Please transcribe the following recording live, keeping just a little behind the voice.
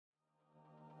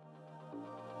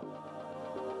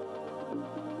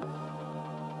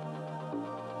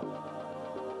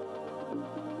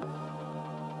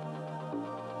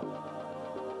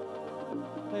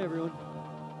Hi, everyone.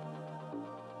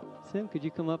 Sim, could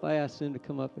you come up? I asked Sim to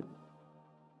come up and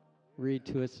read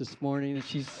to us this morning. And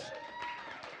she's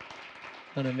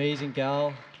an amazing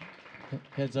gal,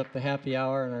 heads up the happy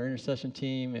hour in our intercession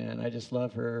team, and I just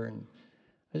love her. And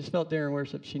I just felt during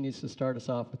worship she needs to start us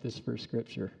off with this first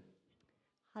scripture.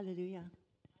 Hallelujah.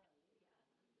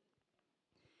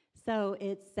 So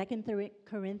it's 2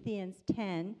 Corinthians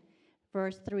 10,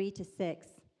 verse 3 to 6.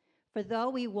 For though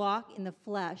we walk in the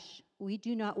flesh, we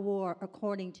do not war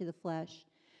according to the flesh.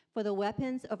 For the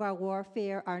weapons of our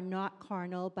warfare are not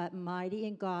carnal, but mighty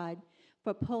in God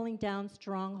for pulling down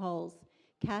strongholds,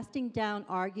 casting down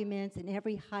arguments and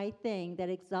every high thing that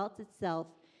exalts itself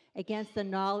against the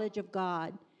knowledge of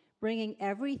God, bringing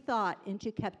every thought into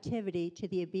captivity to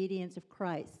the obedience of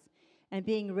Christ, and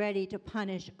being ready to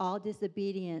punish all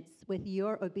disobedience with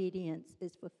your obedience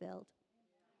is fulfilled.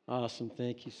 Awesome.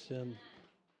 Thank you, Sim.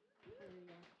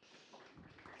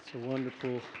 It's a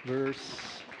wonderful verse.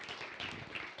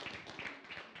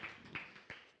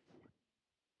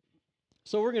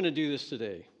 So we're going to do this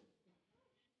today.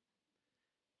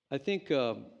 I think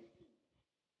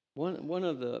one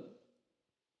of the...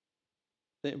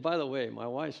 By the way, my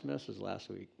wife's message last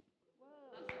week.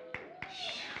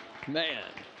 Man,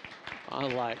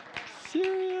 I'm like,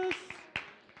 serious?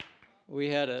 We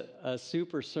had a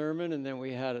super sermon, and then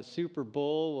we had a Super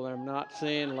Bowl. Well, I'm not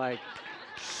saying like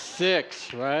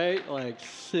 6, right? Like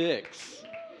 6.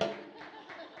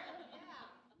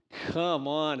 Come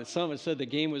on. And someone said the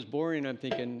game was boring. I'm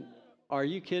thinking, are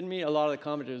you kidding me? A lot of the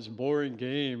commentators, boring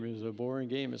game is a boring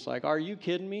game. It's like, are you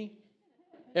kidding me?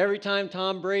 Every time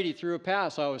Tom Brady threw a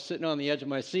pass, I was sitting on the edge of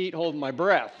my seat holding my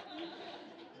breath.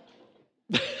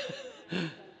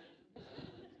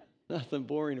 Nothing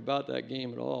boring about that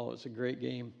game at all. It's a great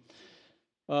game.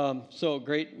 So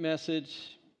great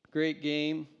message, great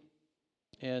game,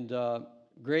 and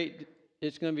great.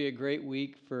 It's going to be a great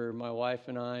week for my wife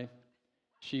and I.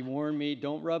 She warned me,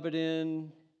 don't rub it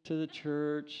in to the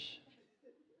church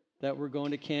that we're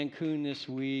going to Cancun this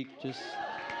week. Just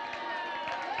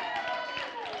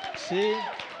see,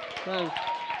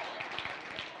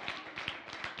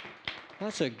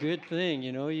 that's a good thing,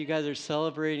 you know. You guys are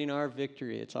celebrating our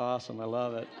victory. It's awesome. I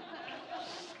love it.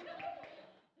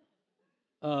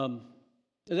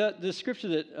 The scripture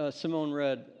that Simone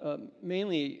read,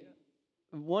 mainly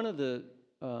one of the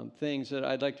things that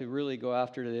I'd like to really go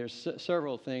after today, there's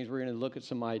several things. We're going to look at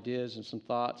some ideas and some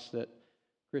thoughts that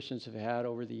Christians have had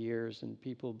over the years and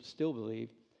people still believe.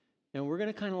 And we're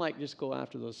going to kind of like just go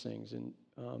after those things. And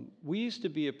we used to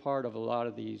be a part of a lot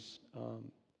of these,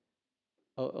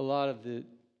 a lot of the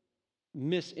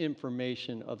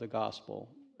misinformation of the gospel.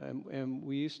 And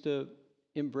we used to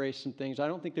embrace some things. I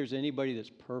don't think there's anybody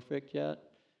that's perfect yet.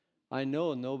 I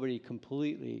know nobody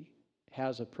completely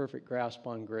has a perfect grasp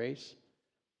on grace.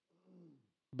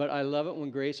 But I love it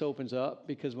when grace opens up,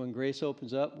 because when grace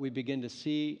opens up, we begin to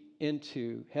see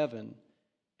into heaven,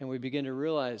 and we begin to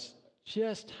realize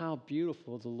just how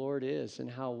beautiful the Lord is and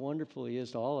how wonderful He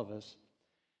is to all of us.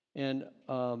 And,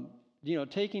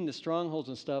 taking the strongholds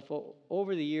and stuff,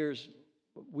 over the years,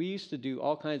 we used to do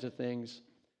all kinds of things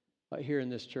here in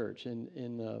this church. And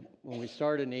when we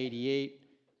started in 88,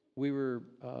 we were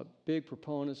big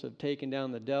proponents of taking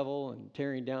down the devil and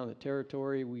tearing down the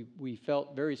territory. We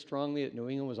felt very strongly that New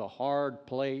England was a hard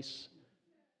place.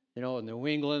 You know, in New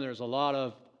England, there's a lot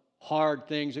of hard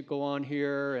things that go on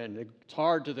here, and it's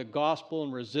hard to the gospel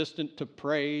and resistant to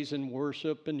praise and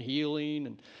worship and healing.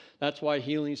 And that's why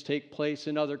healings take place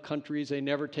in other countries. They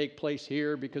never take place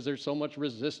here because there's so much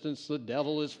resistance. The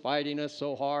devil is fighting us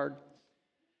so hard.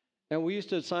 And we used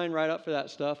to sign right up for that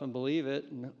stuff and believe it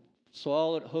and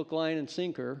swallow it hook, line, and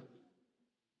sinker.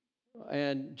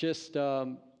 And just,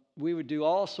 we would do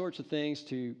all sorts of things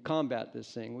to combat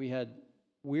this thing. We had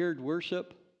weird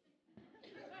worship.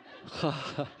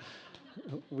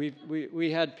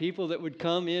 we had people that would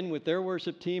come in with their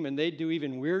worship team, and they'd do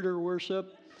even weirder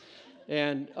worship.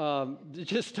 And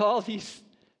just all these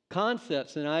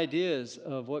concepts and ideas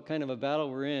of what kind of a battle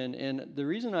we're in. And the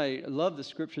reason I love the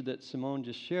scripture that Simone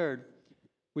just shared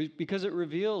was because it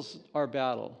reveals our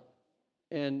battle.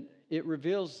 And it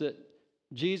reveals that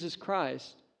Jesus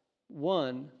Christ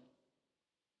won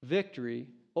victory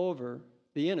over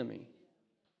the enemy.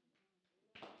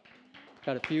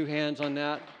 Got a few hands on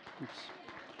that.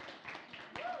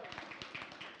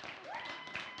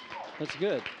 That's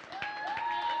good.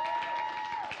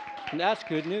 And that's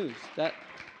good news.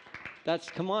 That's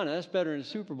come on, that's better than a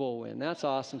Super Bowl win. That's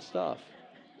awesome stuff.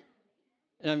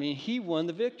 I mean, He won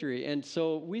the victory. And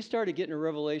so we started getting a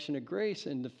revelation of grace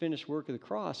and the finished work of the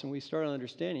cross, and we started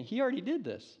understanding He already did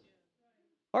this.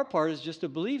 Our part is just to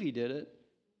believe He did it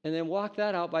and then walk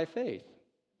that out by faith.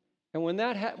 And when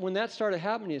that started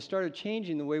happening, it started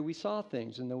changing the way we saw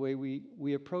things and the way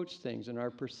we approach things, and our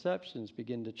perceptions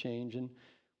begin to change, and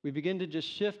we begin to just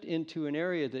shift into an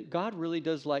area that God really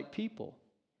does like people.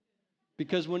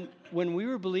 Because when we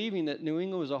were believing that New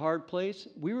England was a hard place,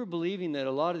 we were believing that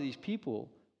a lot of these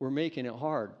people were making it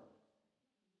hard.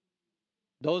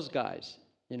 Those guys,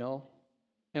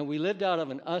 And we lived out of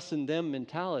an us and them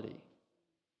mentality.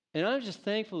 And I'm just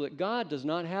thankful that God does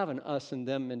not have an us and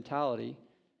them mentality.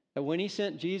 That when he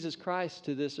sent Jesus Christ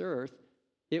to this earth,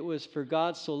 it was for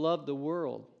God so loved the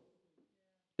world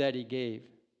that he gave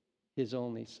his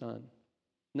only son.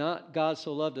 Not God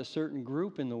so loved a certain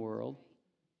group in the world.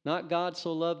 Not God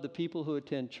so loved the people who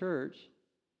attend church,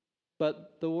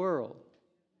 but the world.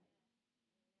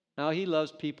 Now, he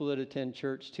loves people that attend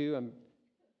church too.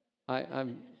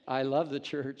 I love the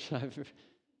church. I'm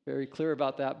very clear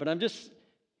about that. But I'm just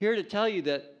here to tell you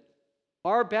that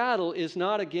our battle is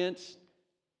not against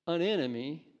an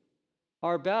enemy.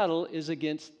 Our battle is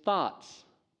against thoughts.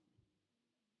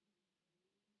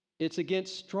 It's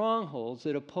against strongholds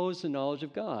that oppose the knowledge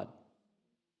of God.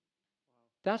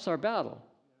 That's our battle.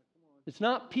 It's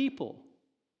not people,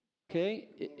 okay?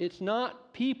 It's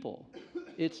not people.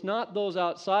 It's not those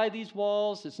outside these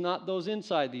walls. It's not those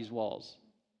inside these walls.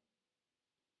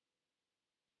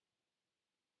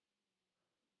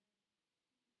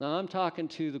 Now, I'm talking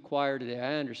to the choir today.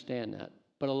 I understand that.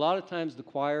 But a lot of times the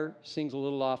choir sings a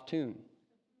little off tune.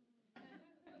 I've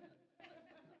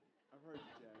heard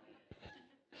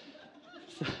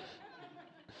you, Jack.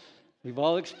 We've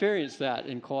all experienced that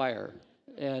in choir.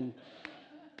 And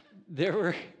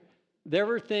there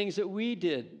were things that we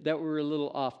did that were a little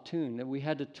off tune, that we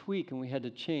had to tweak and we had to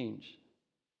change.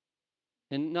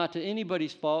 And not to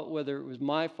anybody's fault, whether it was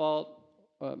my fault,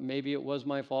 maybe it was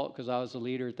my fault because I was the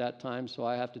leader at that time, so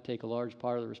I have to take a large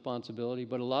part of the responsibility.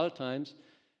 But a lot of times,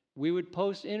 we would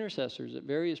post intercessors at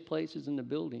various places in the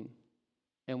building,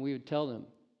 and we would tell them,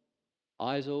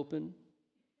 eyes open,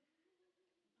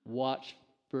 watch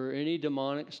for any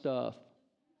demonic stuff,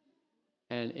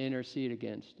 and intercede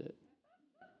against it.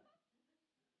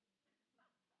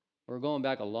 We're going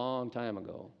back a long time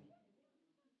ago.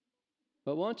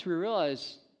 But once we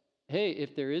realize, hey,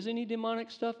 if there is any demonic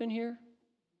stuff in here,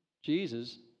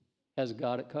 Jesus has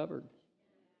got it covered.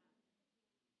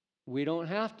 We don't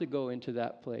have to go into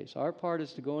that place. Our part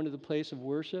is to go into the place of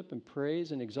worship and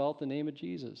praise and exalt the name of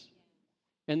Jesus.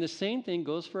 And the same thing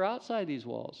goes for outside these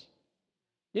walls.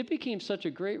 It became such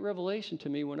a great revelation to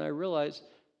me when I realized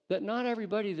that not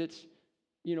everybody that's,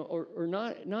 or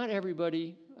not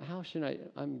everybody,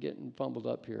 I'm getting fumbled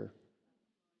up here.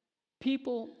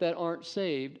 People that aren't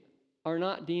saved are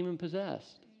not demon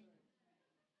possessed.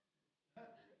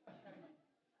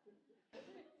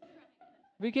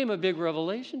 It became a big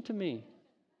revelation to me.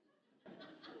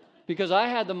 Because I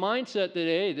had the mindset that,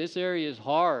 hey, this area is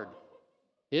hard.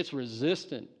 It's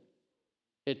resistant.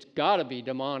 It's got to be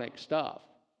demonic stuff.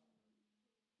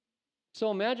 So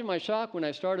imagine my shock when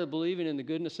I started believing in the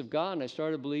goodness of God and I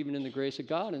started believing in the grace of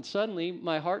God, and suddenly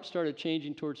my heart started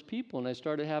changing towards people and I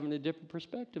started having a different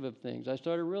perspective of things. I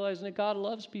started realizing that God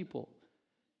loves people.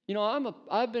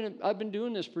 I've been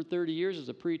doing this for 30 years as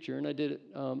a preacher, and I did it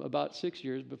about 6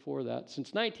 years before that. Since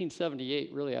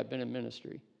 1978, really, I've been in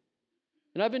ministry.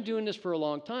 And I've been doing this for a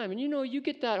long time. And you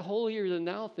get that holier than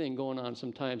thou thing going on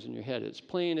sometimes in your head. It's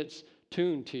playing its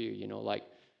tune to you, like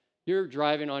you're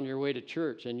driving on your way to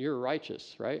church and you're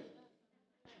righteous, right?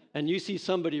 And you see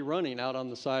somebody running out on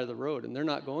the side of the road and they're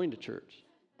not going to church.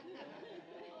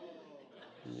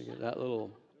 And you get that little,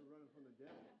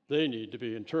 they need to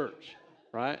be in church.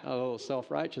 Right? A little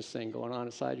self-righteous thing going on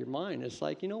inside your mind. It's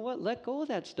like, you know what? Let go of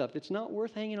that stuff. It's not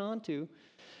worth hanging on to.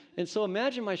 And so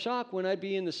imagine my shock when I'd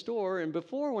be in the store. And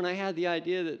before, when I had the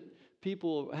idea that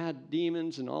people had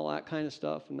demons and all that kind of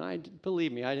stuff, and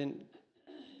believe me, I didn't,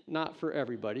 not for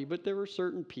everybody, but there were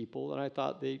certain people that I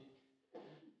thought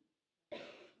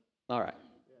all right.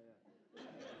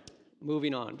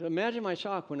 Moving on. Imagine my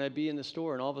shock when I'd be in the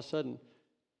store and all of a sudden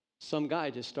some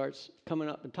guy just starts coming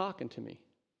up and talking to me.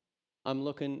 I'm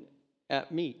looking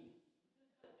at meat.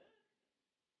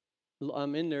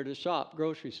 I'm in there to shop,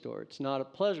 grocery store. It's not a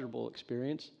pleasurable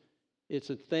experience.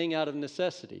 It's a thing out of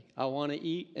necessity. I want to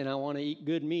eat, and I want to eat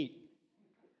good meat.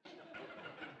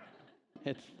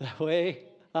 It's the way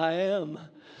I am.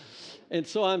 And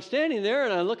so I'm standing there,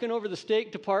 and I'm looking over the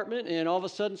steak department, and all of a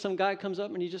sudden some guy comes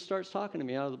up, and he just starts talking to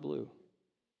me out of the blue.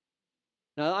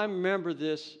 Now, I remember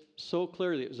this so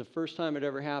clearly. It was the first time it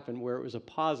ever happened where it was a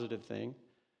positive thing.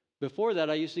 Before that,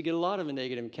 I used to get a lot of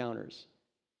negative encounters.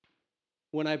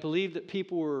 When I believed that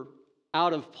people were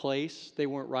out of place, they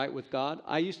weren't right with God,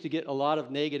 I used to get a lot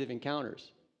of negative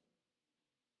encounters.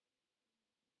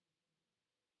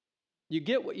 You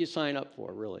get what you sign up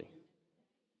for, really.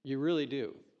 You really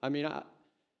do. I mean,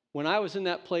 when I was in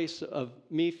that place of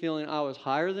me feeling I was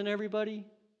higher than everybody,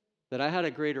 that I had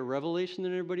a greater revelation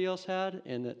than everybody else had,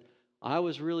 and that I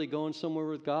was really going somewhere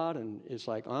with God, and it's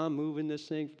like, I'm moving this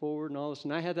thing forward and all this,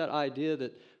 and I had that idea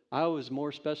that I was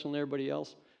more special than everybody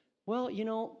else. Well,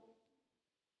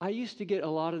 I used to get a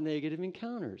lot of negative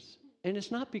encounters. And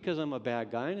it's not because I'm a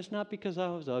bad guy, and it's not because I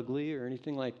was ugly or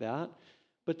anything like that,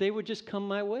 but they would just come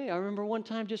my way. I remember one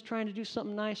time just trying to do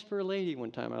something nice for a lady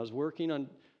one time. I was working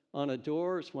on a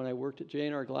door. It's when I worked at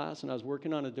J&R Glass, and I was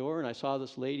working on a door, and I saw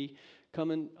this lady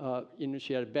coming.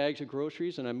 She had bags of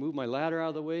groceries, and I moved my ladder out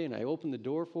of the way, and I opened the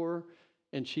door for her,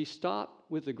 and she stopped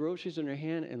with the groceries in her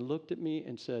hand and looked at me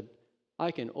and said, "I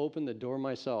can open the door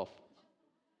myself."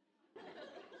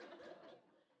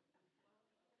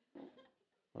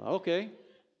 Okay.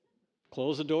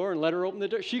 Close the door and let her open the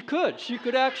door. She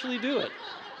could actually do it.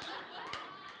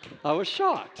 I was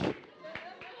shocked.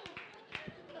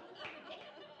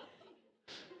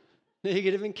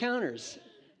 Negative encounters.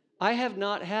 I have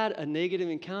not had a negative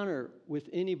encounter with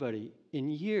anybody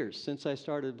in years since I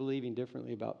started believing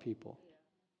differently about people.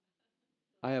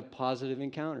 I have positive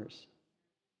encounters.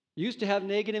 Used to have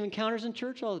negative encounters in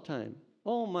church all the time.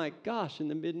 Oh my gosh, in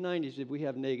the mid-90s did we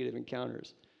have negative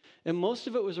encounters. And most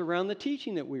of it was around the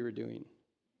teaching that we were doing.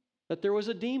 That there was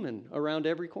a demon around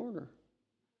every corner.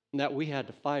 And that we had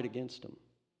to fight against them.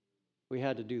 We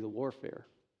had to do the warfare.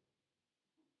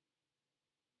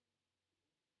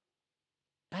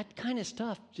 That kind of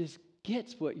stuff just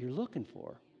gets what you're looking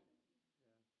for.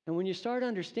 And when you start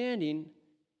understanding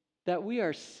that we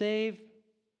are saved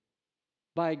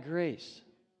by grace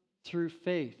through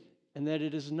faith, and that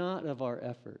it is not of our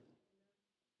effort,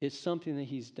 it's something that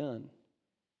He's done,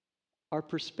 our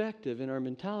perspective and our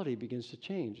mentality begins to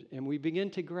change. And we begin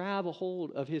to grab a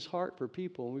hold of His heart for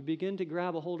people. And we begin to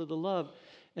grab a hold of the love.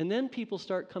 And then people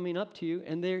start coming up to you,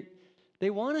 and they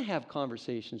want to have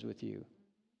conversations with you.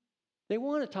 They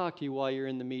want to talk to you while you're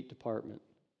in the meat department.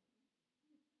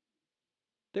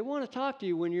 They want to talk to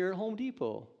you when you're at Home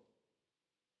Depot.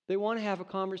 They want to have a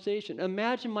conversation.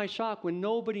 Imagine my shock when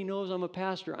nobody knows I'm a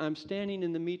pastor. I'm standing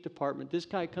in the meat department. This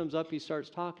guy comes up, he starts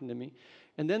talking to me.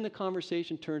 And then the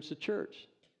conversation turns to church.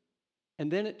 And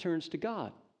then it turns to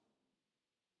God.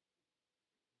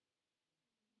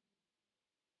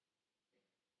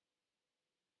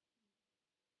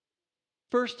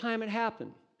 First time it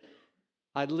happened.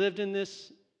 I'd lived in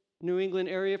this New England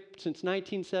area since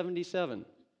 1977.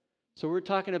 So we're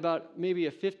talking about maybe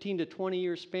a 15 to 20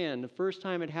 year span. The first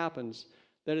time it happens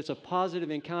that it's a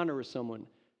positive encounter with someone.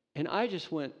 And I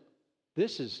just went,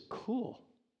 this is cool.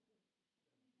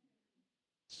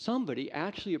 Somebody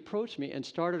actually approached me and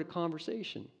started a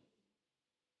conversation.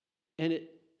 And it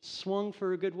swung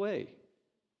for a good way.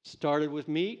 Started with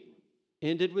meat,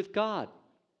 ended with God.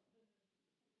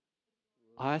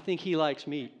 I think He likes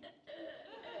meat.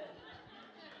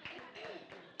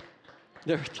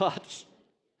 There are thoughts.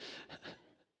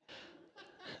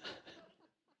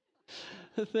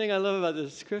 The thing I love about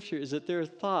this scripture is that there are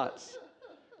thoughts.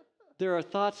 There are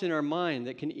thoughts in our mind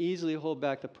that can easily hold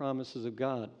back the promises of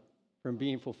God from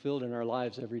being fulfilled in our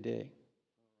lives every day.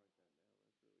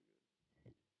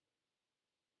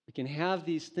 We can have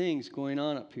these things going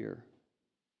on up here.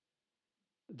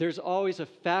 There's always a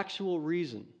factual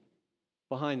reason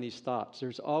behind these thoughts.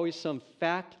 There's always some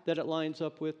fact that it lines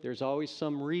up with. There's always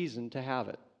some reason to have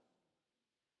it.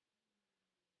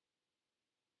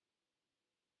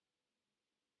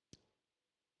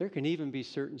 There can even be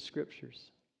certain scriptures.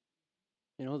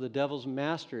 The devil's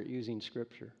master at using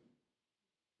scripture.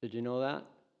 Did you know that?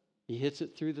 He hits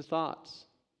it through the thoughts.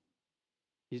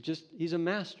 He's a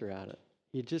master at it.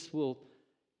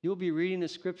 You'll be reading a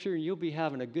scripture and you'll be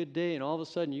having a good day, and all of a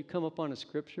sudden you come up on a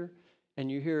scripture and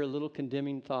you hear a little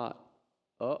condemning thought.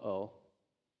 Uh-oh,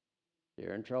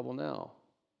 you're in trouble now.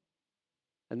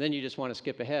 And then you just want to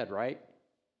skip ahead, right?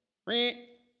 Let's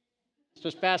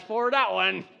just fast forward that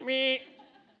one.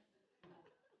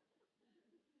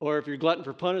 Or if you're glutton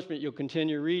for punishment, you'll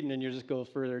continue reading and you'll just go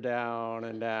further down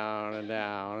and down and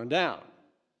down and down.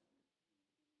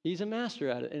 He's a master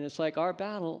at it. And it's like our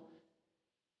battle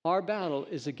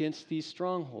is against these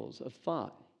strongholds of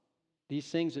thought, these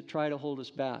things that try to hold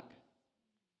us back.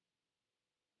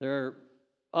 There are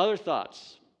other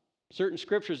thoughts, certain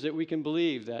scriptures that we can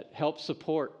believe that help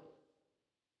support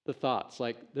the thoughts.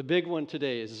 Like the big one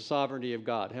today is the sovereignty of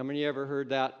God. How many ever heard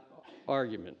that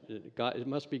argument? It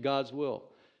must be God's will.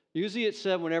 Usually it's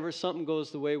said whenever something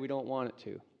goes the way we don't want it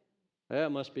to. Well,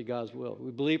 it must be God's will.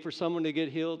 We believe for someone to get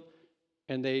healed,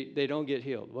 and they don't get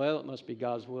healed. Well, it must be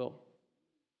God's will.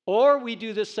 Or we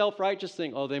do this self-righteous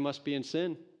thing. Oh, they must be in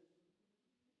sin.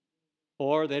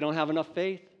 Or they don't have enough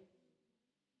faith.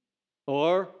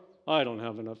 Or I don't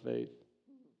have enough faith.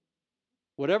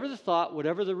 Whatever the thought,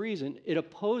 whatever the reason, it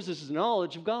opposes the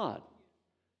knowledge of God.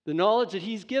 The knowledge that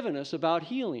He's given us about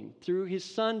healing through His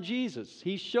Son Jesus.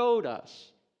 He showed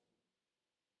us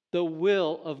the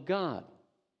will of God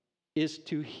is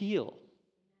to heal.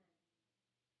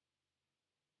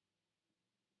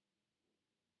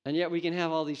 And yet we can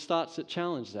have all these thoughts that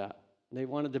challenge that. They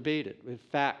want to debate it with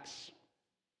facts,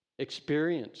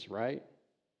 experience, right?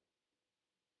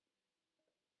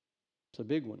 It's a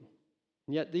big one.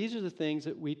 And yet these are the things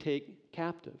that we take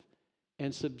captive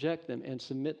and subject them and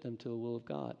submit them to the will of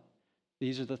God.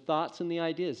 These are the thoughts and the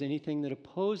ideas, anything that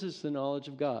opposes the knowledge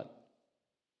of God.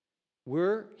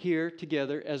 We're here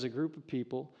together as a group of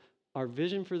people. Our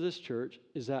vision for this church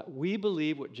is that we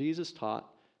believe what Jesus taught,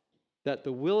 that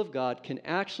the will of God can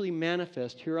actually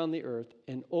manifest here on the earth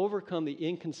and overcome the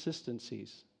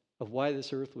inconsistencies of why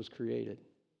this earth was created.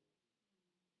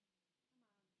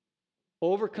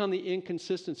 Overcome the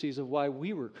inconsistencies of why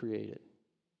we were created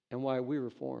and why we were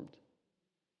formed.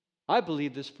 I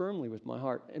believe this firmly with my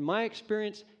heart, and my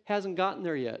experience hasn't gotten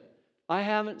there yet. I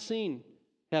haven't seen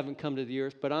heaven come to the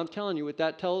earth, but I'm telling you, with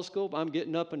that telescope, I'm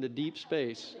getting up into deep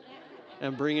space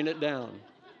and bringing it down.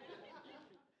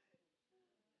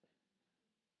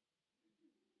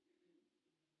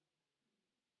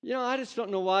 You know, I just don't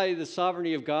know why the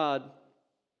sovereignty of God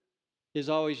is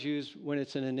always used when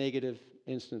it's in a negative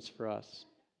instance for us.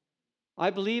 I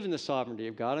believe in the sovereignty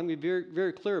of God. I'm going to be very,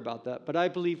 very clear about that. But I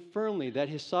believe firmly that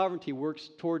His sovereignty works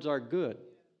towards our good.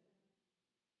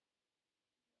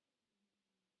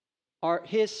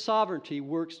 His sovereignty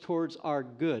works towards our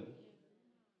good.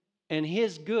 And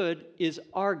His good is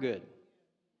our good.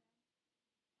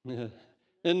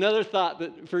 Another thought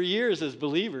that for years as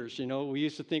believers, we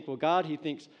used to think, well, God, He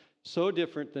thinks so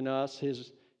different than us.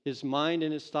 His mind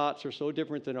and His thoughts are so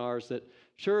different than ours that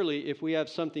surely if we have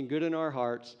something good in our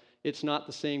hearts, it's not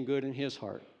the same good in His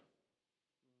heart.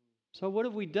 So what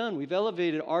have we done? We've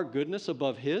elevated our goodness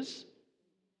above His.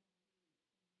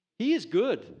 He is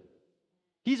good.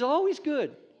 He's always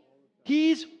good.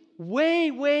 He's way,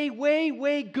 way, way,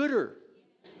 way gooder.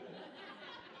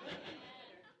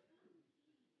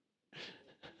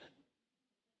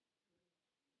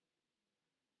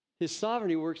 His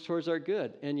sovereignty works towards our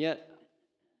good, and yet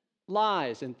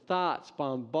lies and thoughts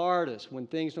bombard us when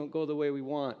things don't go the way we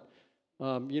want.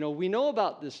 We know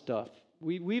about this stuff.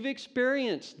 We've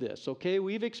experienced this, okay?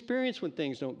 We've experienced when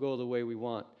things don't go the way we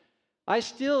want. I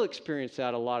still experience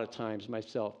that a lot of times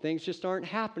myself. Things just aren't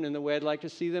happening the way I'd like to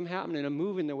see them happening and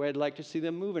moving the way I'd like to see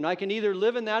them moving. I can either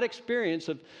live in that experience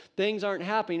of things aren't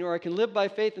happening, or I can live by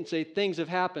faith and say things have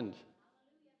happened.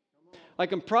 I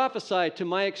can prophesy to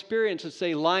my experience and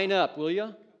say, line up, will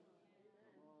you?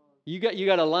 You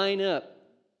got to line up.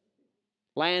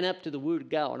 Line up to the word of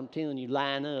God. I'm telling you,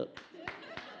 line up.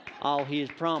 All His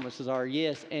promises are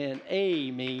yes and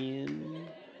amen.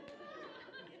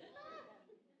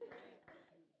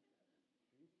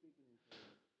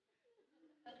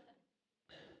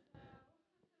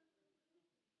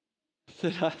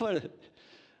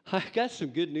 I got some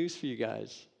good news for you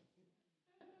guys.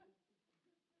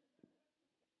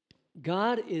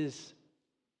 God is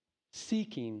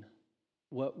seeking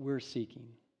what we're seeking.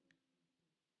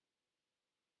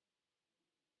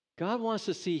 God wants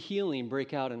to see healing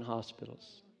break out in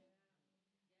hospitals.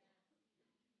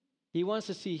 He wants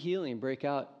to see healing break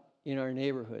out in our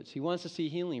neighborhoods. He wants to see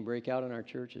healing break out in our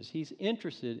churches. He's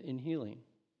interested in healing.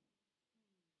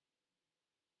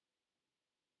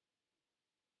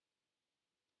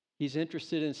 He's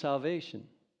interested in salvation.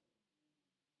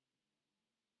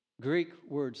 Greek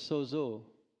word sozo,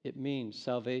 it means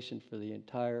salvation for the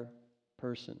entire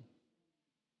person.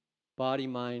 Body,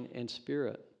 mind, and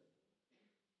spirit.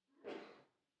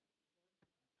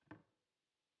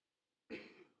 I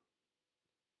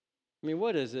mean,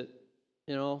 what is it?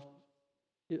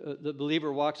 The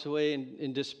believer walks away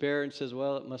in despair and says,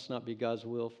 well, it must not be God's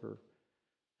will for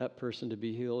that person to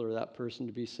be healed or that person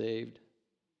to be saved.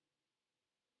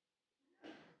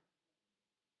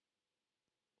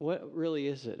 What really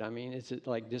is it? I mean, is it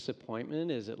like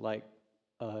disappointment? Is it like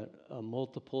a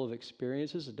multiple of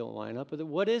experiences that don't line up with it?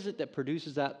 What is it that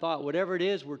produces that thought? Whatever it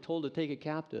is, we're told to take it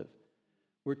captive.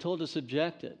 We're told to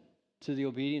subject it to the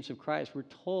obedience of Christ. We're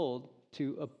told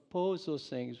to oppose those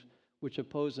things which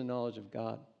oppose the knowledge of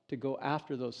God, to go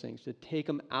after those things, to take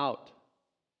them out.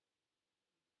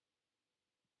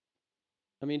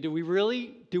 I mean, do we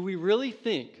really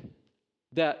think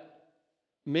that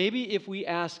maybe if we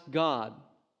ask God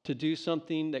to do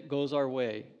something that goes our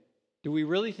way, do we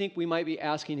really think we might be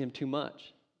asking him too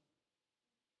much?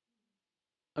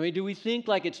 I mean, do we think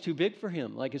like it's too big for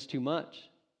him, like it's too much?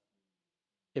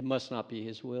 It must not be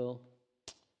his will.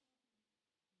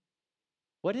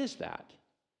 What is that?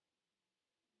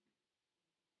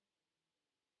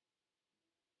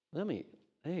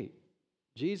 Hey,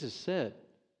 Jesus said,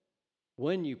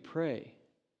 when you pray,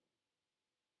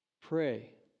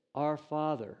 our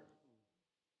Father.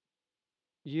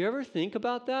 You ever think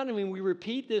about that? I mean, we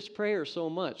repeat this prayer so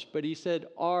much, but he said,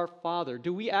 our Father.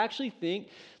 Do we actually think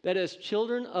that as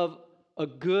children of a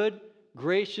good,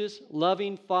 gracious,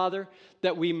 loving Father,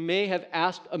 that we may have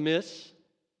asked amiss?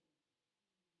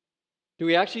 Do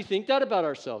we actually think that about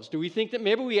ourselves? Do we think that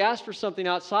maybe we asked for something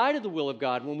outside of the will of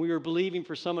God when we were believing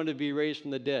for someone to be raised from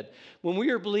the dead? When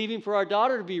we were believing for our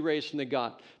daughter to be raised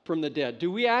from the dead? Do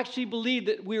we actually believe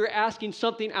that we were asking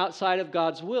something outside of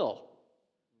God's will?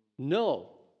 No.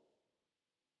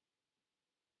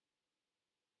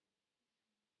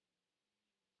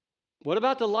 What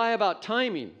about the lie about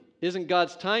timing? Isn't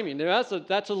God's timing? That's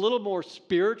a little more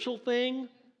spiritual thing.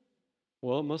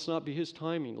 Well, it must not be his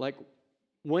timing. Like,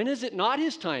 when is it not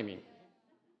his timing?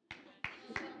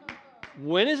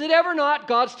 When is it ever not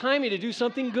God's timing to do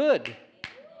something good?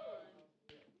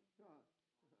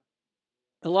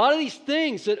 A lot of these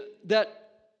things that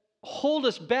hold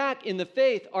us back in the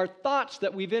faith are thoughts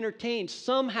that we've entertained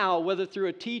somehow, whether through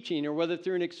a teaching or whether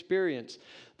through an experience.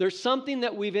 There's something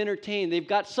that we've entertained. They've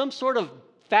got some sort of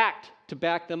fact to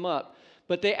back them up,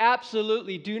 but they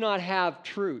absolutely do not have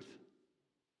truth.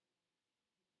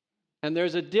 And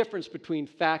there's a difference between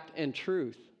fact and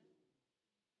truth.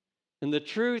 And the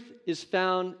truth is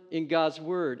found in God's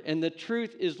Word, and the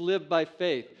truth is lived by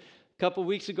faith. A couple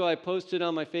weeks ago, I posted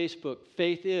on my Facebook,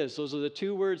 faith is. Those are the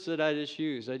two words that I just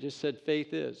used. I just said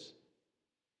faith is.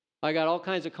 I got all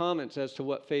kinds of comments as to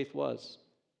what faith was.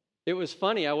 It was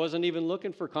funny. I wasn't even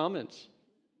looking for comments.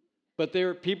 But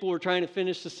people were trying to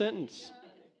finish the sentence.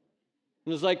 It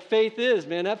was like, faith is,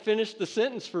 man, that finished the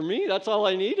sentence for me. That's all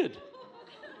I needed.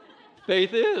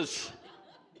 Faith is.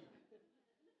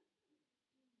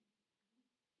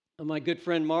 And my good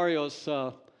friend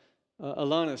Marios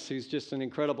Alanis, who's just an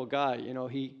incredible guy, you know,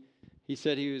 he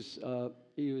said he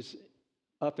was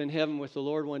up in heaven with the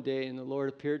Lord one day, and the Lord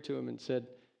appeared to him and said,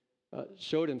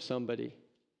 showed him somebody,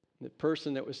 the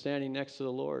person that was standing next to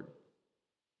the Lord.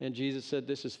 And Jesus said,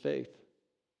 this is faith.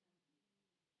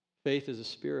 Faith is a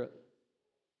spirit.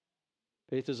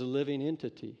 Faith is a living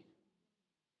entity.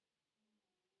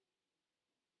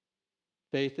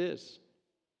 Faith is.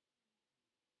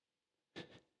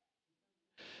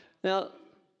 Now,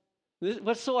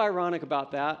 what's so ironic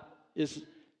about that is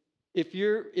if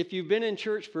you've been in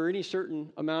church for any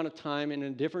certain amount of time in a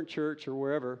different church or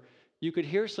wherever, you could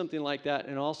hear something like that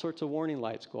and all sorts of warning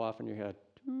lights go off in your head.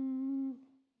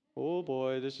 Oh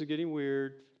boy, this is getting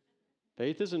weird.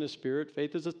 Faith isn't a spirit,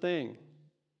 faith is a thing.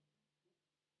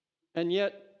 And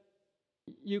yet,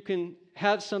 you can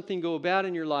have something go bad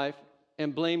in your life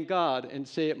and blame God and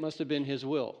say it must have been his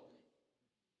will.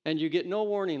 And you get no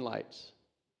warning lights.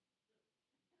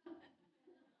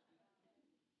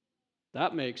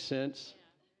 That makes sense.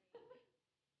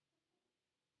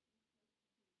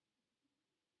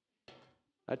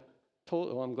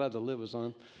 I'm glad the lid was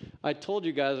on. I told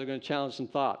you guys I'm going to challenge some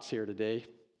thoughts here today.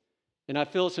 And I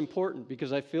feel it's important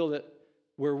because I feel that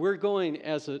where we're going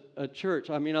as a church,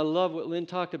 I mean, I love what Lynn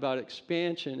talked about,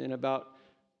 expansion and about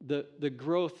the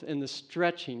growth and the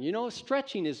stretching. You know,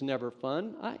 stretching is never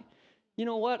fun. You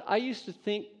know what? I used to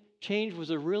think change was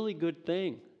a really good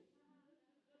thing.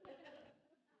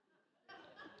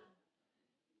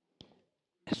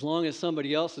 As long as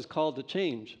somebody else is called to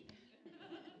change.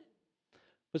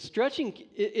 But stretching,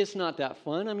 it's not that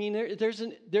fun. I mean, there's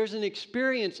an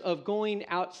experience of going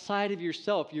outside of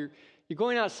yourself. You're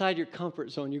going outside your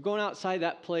comfort zone. You're going outside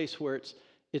that place where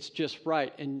it's just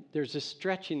right. And there's this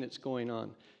stretching that's going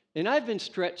on. And I've been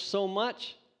stretched so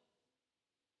much,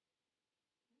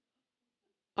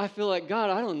 I feel like, God,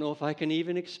 I don't know if I can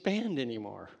even expand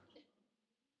anymore.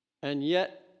 And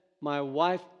yet, my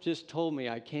wife just told me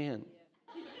I can.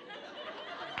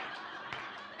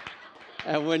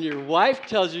 And when your wife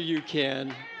tells you you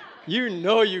can, you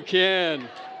know you can.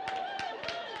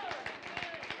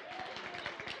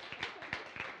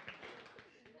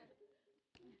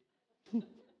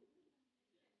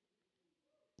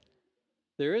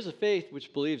 There is a faith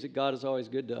which believes that God is always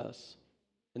good to us,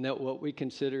 and that what we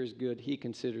consider is good, he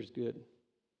considers good.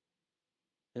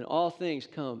 And all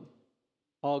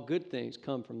good things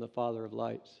come from the Father of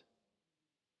lights.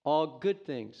 All good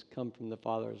things come from the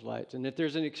Father's lights. And if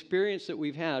there's an experience that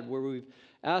we've had where we've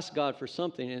asked God for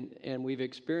something and we've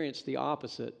experienced the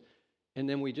opposite, and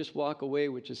then we just walk away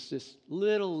with just this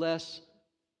little less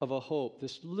of a hope,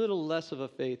 this little less of a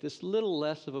faith, this little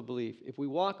less of a belief, if we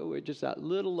walk away just that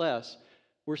little less,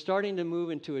 we're starting to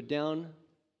move into a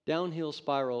downhill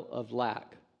spiral of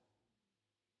lack.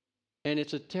 And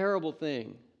it's a terrible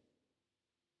thing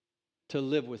to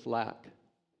live with lack.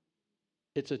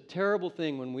 It's a terrible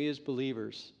thing when we as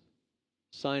believers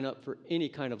sign up for any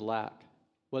kind of lack,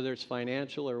 whether it's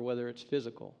financial or whether it's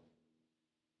physical,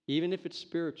 even if it's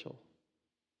spiritual.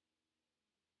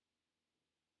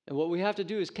 And what we have to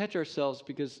do is catch ourselves,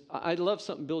 because I love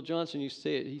something Bill Johnson used to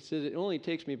say. He said, it only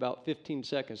takes me about 15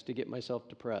 seconds to get myself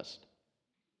depressed.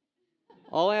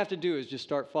 All I have to do is just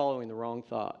start following the wrong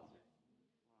thought.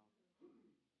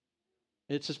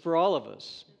 It's just for all of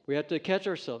us. We have to catch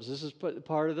ourselves. This is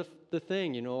part of the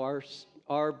thing, you know,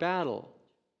 our battle,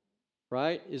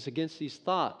 right, is against these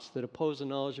thoughts that oppose the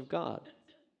knowledge of God.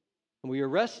 And we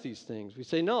arrest these things. We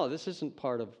say, no, this isn't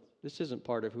part of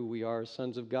who we are as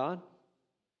sons of God.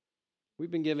 We've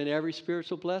been given every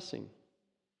spiritual blessing.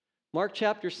 Mark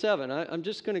chapter 7. I'm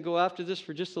just going to go after this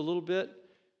for just a little bit.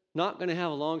 Not going to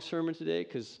have a long sermon today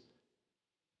because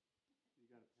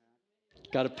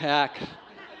got to pack.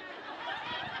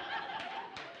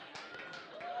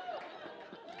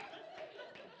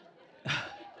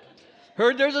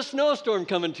 Heard there's a snowstorm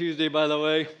coming Tuesday, by the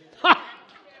way.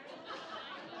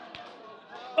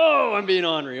 Oh, I'm being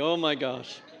ornery. Oh, my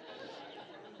gosh.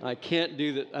 I can't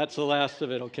do that. That's the last of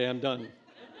it. Okay, I'm done.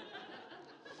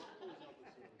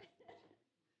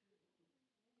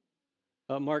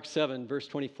 Mark 7, verse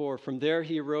 24. From there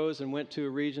he arose and went to a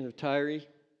region of Tyre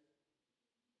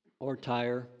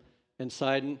and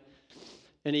Sidon,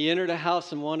 and he entered a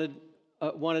house and wanted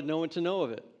no one to know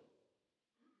of it.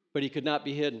 But he could not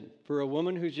be hidden. For a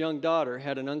woman whose young daughter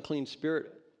had an unclean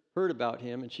spirit heard about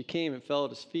him, and she came and fell at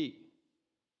his feet.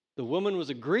 The woman was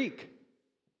a Greek,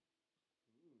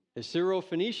 a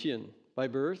Syro-Phoenician by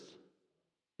birth,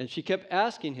 and she kept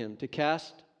asking him to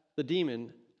cast the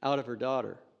demon out of her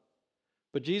daughter.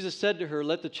 But Jesus said to her,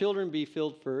 let the children be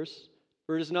filled first,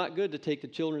 for it is not good to take the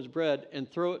children's bread and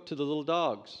throw it to the little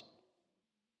dogs.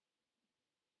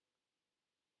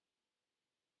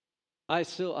 I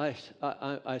still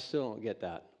don't get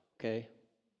that, okay?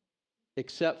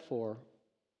 Except for,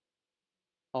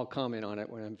 I'll comment on it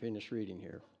when I'm finished reading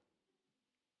here.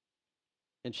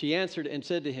 And she answered and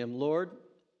said to him, Lord,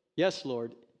 yes,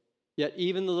 Lord, yet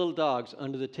even the little dogs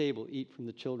under the table eat from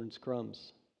the children's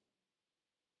crumbs.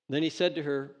 Then he said to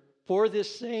her, for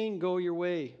this saying, go your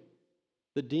way.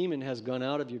 The demon has gone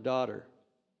out of your daughter.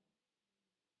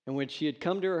 And when she had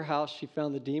come to her house, she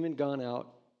found the demon gone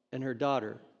out and her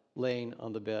daughter laying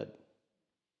on the bed.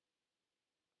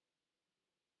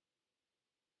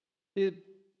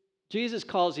 Jesus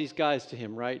calls these guys to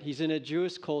him, right? He's in a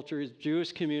Jewish culture, his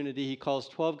Jewish community. He calls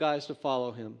 12 guys to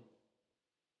follow him.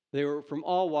 They were from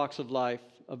all walks of life,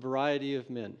 a variety of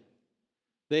men.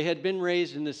 They had been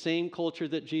raised in the same culture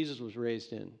that Jesus was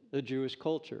raised in, the Jewish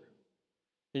culture.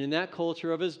 And in that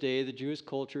culture of his day, the Jewish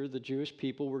culture, the Jewish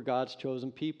people were God's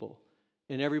chosen people.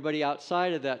 And everybody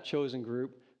outside of that chosen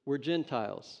group were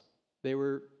Gentiles. They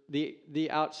were the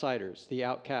outsiders, the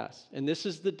outcasts. And this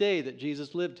is the day that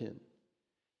Jesus lived in.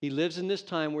 He lives in this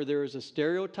time where there is a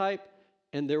stereotype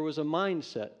and there was a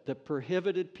mindset that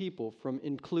prohibited people from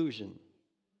inclusion.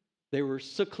 They were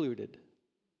secluded.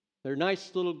 They're a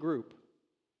nice little group,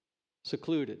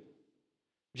 secluded.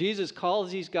 Jesus calls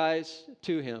these guys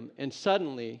to him, and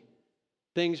suddenly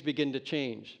things begin to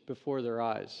change before their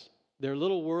eyes. Their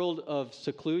little world of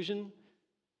seclusion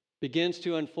begins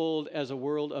to unfold as a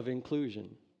world of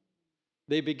inclusion.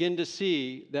 They begin to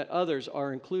see that others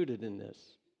are included in this.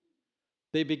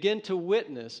 They begin to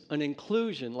witness an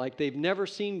inclusion like they've never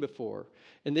seen before.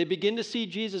 And they begin to see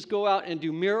Jesus go out and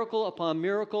do miracle upon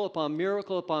miracle upon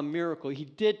miracle upon miracle. He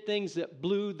did things that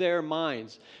blew their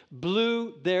minds,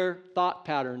 blew their thought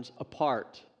patterns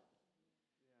apart.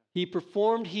 He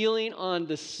performed healing on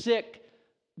the sick,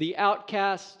 the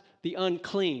outcast, the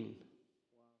unclean.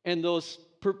 And those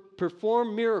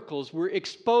performed miracles were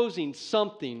exposing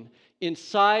something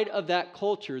inside of that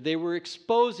culture. They were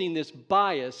exposing this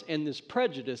bias and this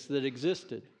prejudice that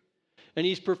existed. And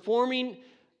he's performing,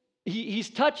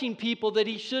 he's touching people that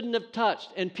he shouldn't have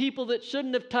touched. And people that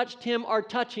shouldn't have touched him are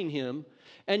touching him.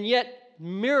 And yet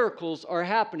miracles are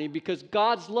happening because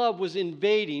God's love was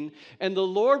invading. And the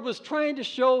Lord was trying to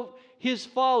show his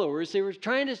followers, they were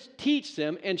trying to teach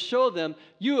them and show them,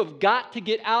 you have got to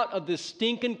get out of this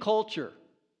stinking culture.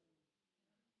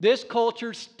 This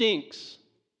culture stinks.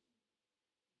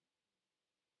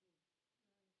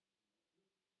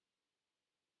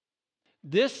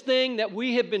 This thing that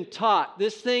we have been taught,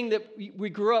 this thing that we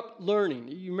grew up learning.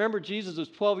 You remember Jesus was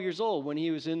 12 years old when he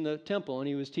was in the temple and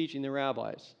he was teaching the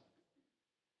rabbis.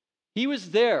 He was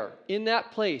there in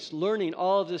that place learning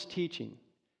all of this teaching.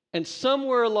 And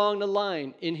somewhere along the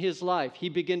line in his life, he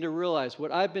began to realize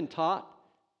what I've been taught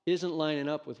isn't lining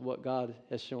up with what God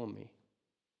has shown me.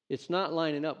 It's not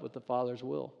lining up with the Father's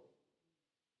will.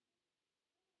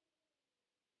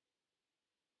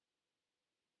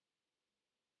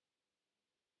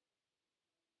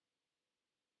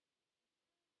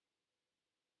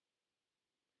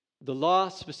 The law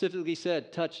specifically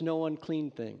said, touch no unclean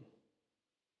thing.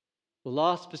 The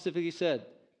law specifically said,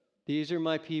 these are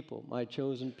my people, my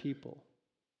chosen people.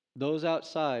 Those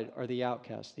outside are the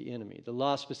outcasts, the enemy. The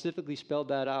law specifically spelled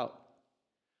that out.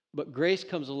 But grace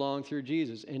comes along through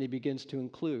Jesus, and he begins to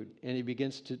include, and he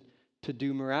begins to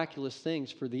do miraculous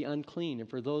things for the unclean and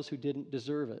for those who didn't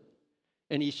deserve it.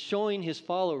 And he's showing his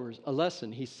followers a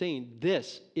lesson. He's saying,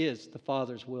 this is the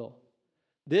Father's will.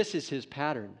 This is his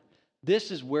pattern.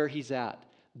 This is where he's at.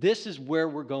 This is where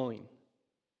we're going.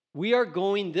 We are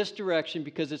going this direction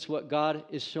because it's what God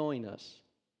is showing us.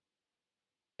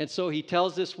 And so he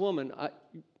tells this woman,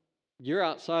 you're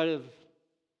outside.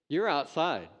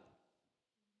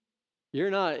 You're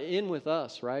not in with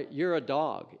us, right? You're a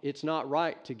dog. It's not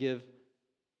right to give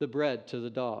the bread to the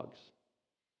dogs.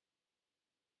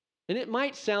 And it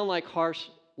might sound like harsh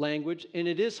language, and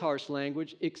it is harsh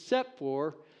language, except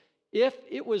for if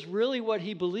it was really what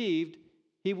he believed,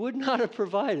 he would not have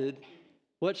provided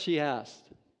what she asked.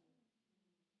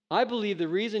 I believe the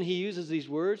reason he uses these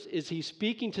words is he's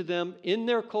speaking to them in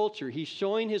their culture. He's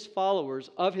showing his followers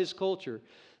of his culture,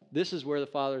 this is where the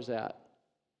Father's at.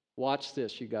 Watch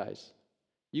this, you guys.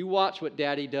 You watch what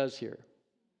Daddy does here.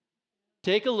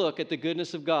 Take a look at the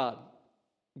goodness of God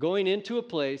going into a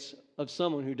place of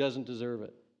someone who doesn't deserve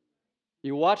it.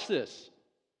 You watch this.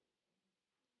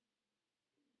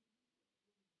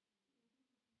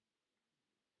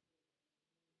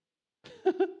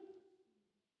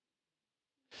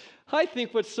 I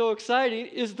think what's so exciting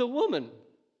is the woman.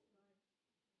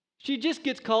 She just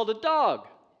gets called a dog.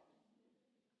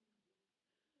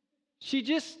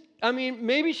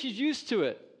 Maybe she's used to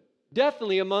it.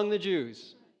 Definitely among the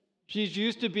Jews. She's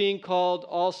used to being called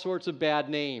all sorts of bad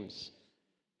names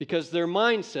because their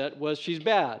mindset was she's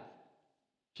bad.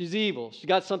 She's evil. She's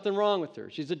got something wrong with her.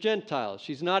 She's a Gentile.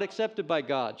 She's not accepted by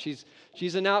God.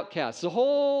 She's an outcast. The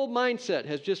whole mindset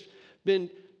has just been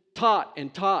taught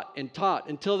and taught and taught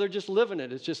until they're just living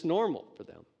it. It's just normal for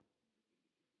them.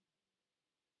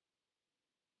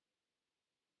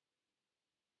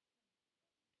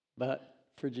 But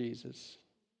for Jesus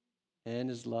and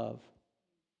his love.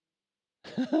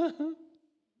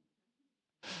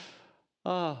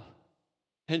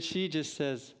 And she just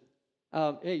says,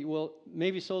 hey, well,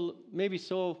 maybe so,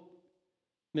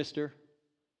 mister.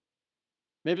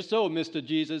 Maybe so, Mr.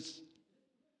 Jesus.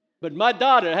 But my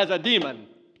daughter has a demon.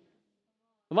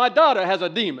 My daughter has a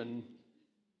demon.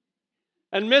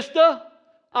 And mister,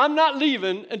 I'm not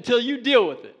leaving until you deal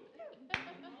with it.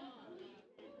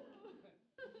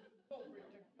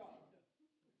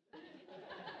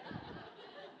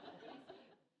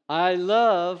 I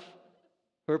love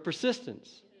her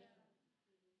persistence.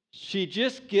 She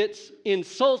just gets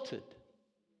insulted.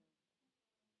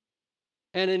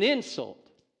 And an insult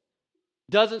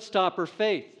doesn't stop her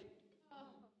faith.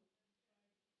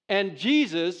 And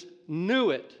Jesus knew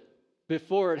it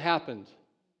before it happened.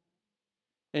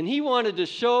 And he wanted to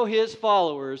show his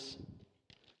followers,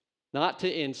 not to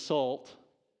insult,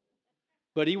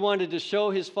 but he wanted to show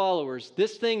his followers,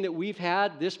 this thing that we've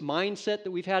had, this mindset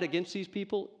that we've had against these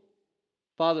people,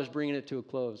 Father's bringing it to a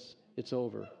close. It's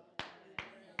over.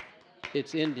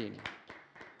 It's ending.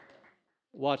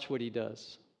 Watch what he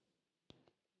does.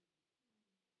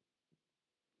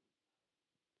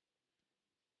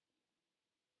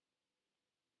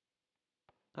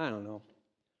 I don't know.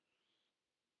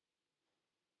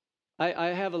 I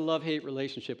have a love-hate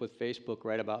relationship with Facebook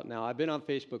right about now. I've been on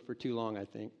Facebook for too long, I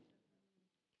think.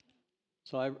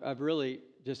 So I've really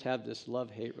just have this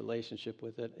love-hate relationship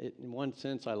with it. In one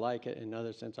sense, I like it. In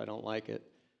another sense, I don't like it.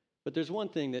 But there's one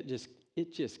thing that just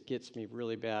gets me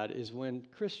really bad is when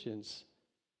Christians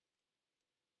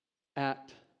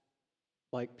act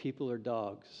like people are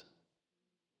dogs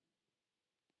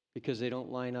because they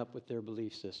don't line up with their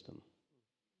belief system.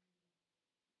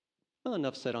 Well,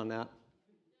 enough said on that.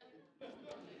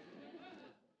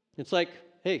 It's like,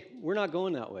 hey, we're not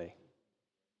going that way.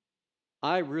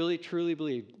 I really, truly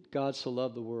believe God so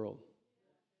loved the world.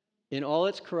 In all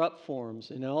its corrupt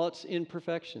forms, in all its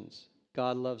imperfections,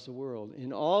 God loves the world.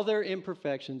 In all their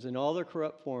imperfections, in all their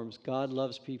corrupt forms, God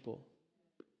loves people.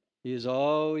 He is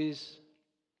always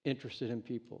interested in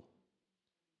people.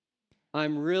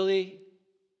 I'm really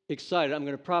excited. I'm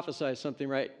going to prophesy something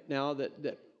right now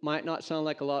that might not sound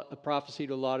like a prophecy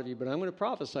to a lot of you, but I'm going to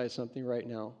prophesy something right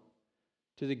now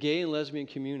to the gay and lesbian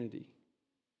community.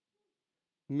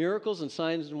 Miracles and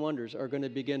signs and wonders are going to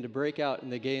begin to break out in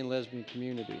the gay and lesbian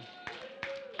community.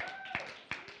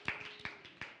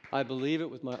 I believe it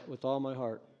with all my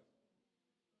heart.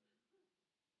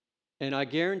 And I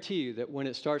guarantee you that when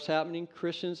it starts happening,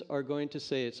 Christians are going to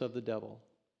say it's of the devil.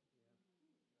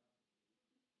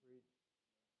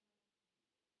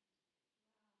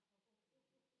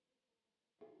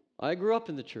 I grew up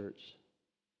in the church.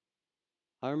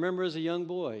 I remember as a young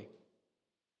boy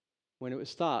when it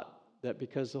was thought that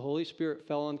because the Holy Spirit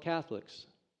fell on Catholics,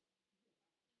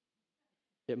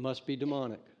 it must be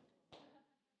demonic.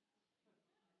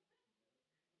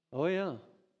 Oh, yeah.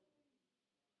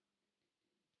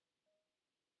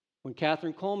 When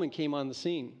Catherine Coleman came on the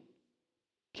scene,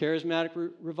 charismatic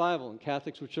revival, and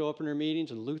Catholics would show up in their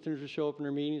meetings, and Lutherans would show up in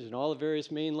their meetings, and all the various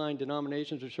mainline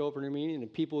denominations would show up in their meetings,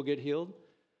 and people would get healed.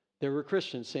 There were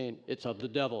Christians saying, it's of the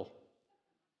devil.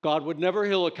 God would never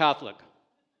heal a Catholic.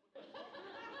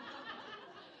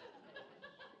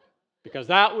 Because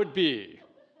that would be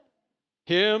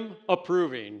him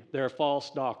approving their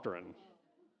false doctrine.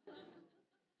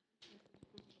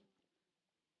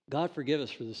 God forgive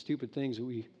us for the stupid things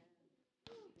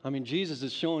that Jesus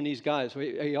is showing these guys,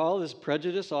 all this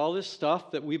prejudice, all this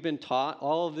stuff that we've been taught,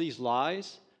 all of these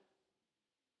lies,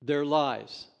 they're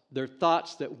lies. They're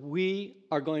thoughts that we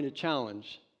are going to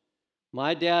challenge.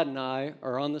 My dad and I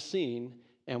are on the scene,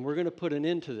 and we're going to put an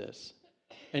end to this.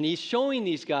 And he's showing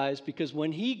these guys because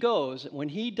when he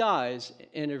dies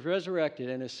and is resurrected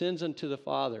and ascends unto the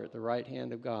Father at the right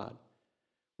hand of God,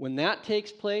 when that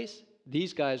takes place,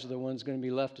 these guys are the ones going to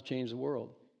be left to change the world.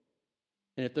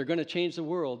 And if they're going to change the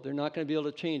world, they're not going to be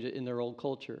able to change it in their old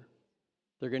culture.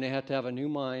 They're going to have a new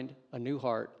mind, a new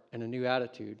heart, and a new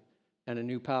attitude, and a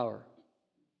new power.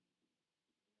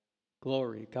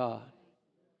 Glory to God.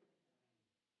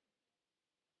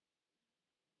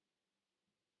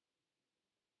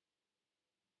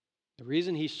 The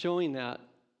reason he's showing that,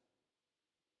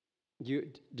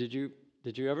 did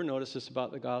you ever notice this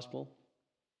about the gospel?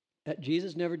 That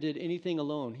Jesus never did anything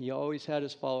alone. He always had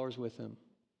his followers with him.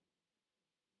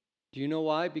 Do you know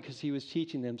why? Because he was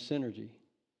teaching them synergy.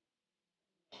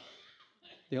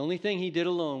 The only thing he did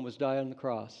alone was die on the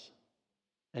cross.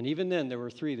 And even then, there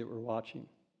were 3 that were watching.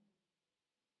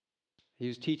 He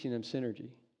was teaching them synergy.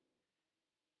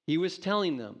 He was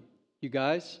telling them, you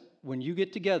guys, when you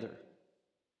get together,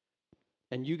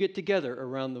 and you get together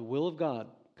around the will of God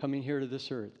coming here to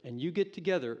this earth, and you get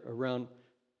together around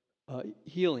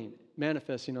healing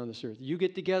manifesting on this earth, you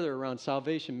get together around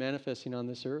salvation manifesting on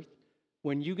this earth,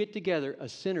 when you get together, a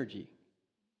synergy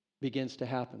begins to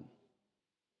happen.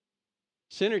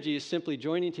 Synergy is simply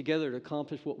joining together to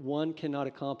accomplish what one cannot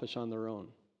accomplish on their own.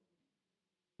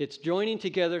 It's joining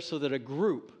together so that a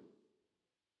group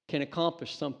can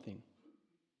accomplish something.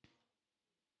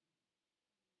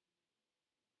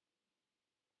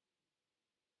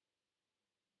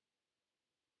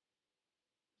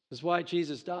 This is why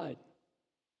Jesus died.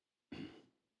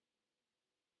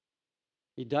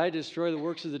 He died to destroy the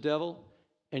works of the devil,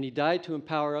 and he died to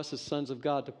empower us as sons of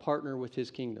God to partner with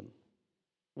his kingdom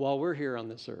while we're here on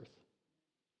this earth.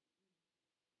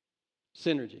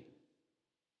 Synergy.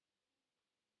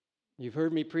 You've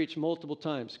heard me preach multiple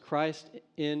times. Christ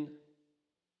in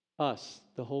us,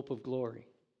 the hope of glory.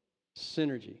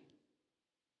 Synergy.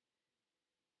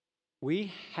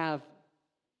 We have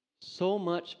so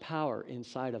much power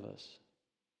inside of us.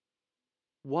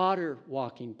 Water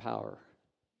walking power.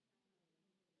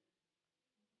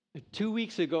 2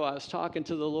 weeks ago, I was talking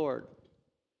to the Lord.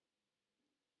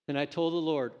 And I told the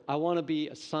Lord, I want to be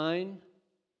a sign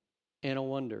and a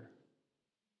wonder.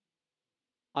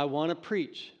 I want to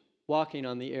preach walking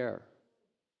on the air.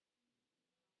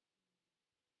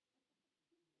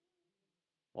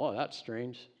 Oh, that's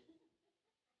strange.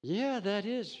 Yeah, that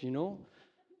is,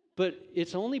 But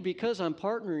it's only because I'm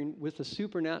partnering with a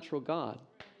supernatural God.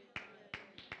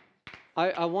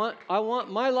 I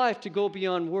want my life to go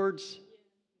beyond words.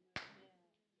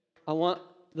 I want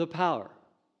the power.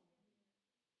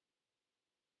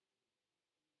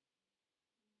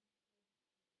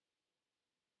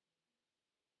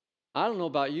 I don't know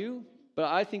about you, but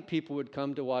I think people would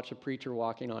come to watch a preacher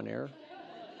walking on air.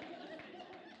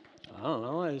 I don't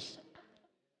know.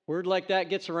 Word like that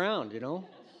gets around, You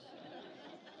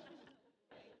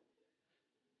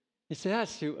say,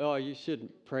 you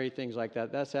shouldn't pray things like that.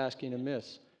 That's asking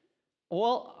amiss.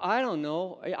 Well, I don't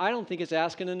know. I don't think it's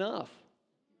asking enough.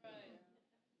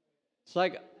 It's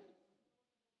like,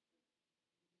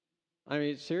 I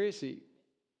mean, seriously,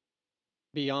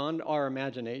 beyond our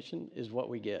imagination is what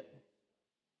we get.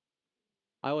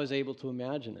 I was able to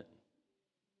imagine it.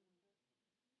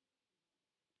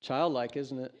 Childlike,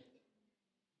 isn't it?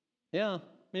 Yeah,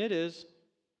 it is.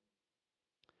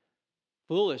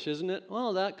 Foolish, isn't it?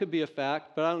 Well, that could be a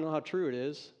fact, but I don't know how true it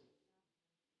is.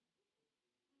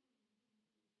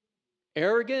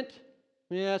 Arrogant?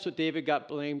 Yeah, that's what David got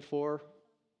blamed for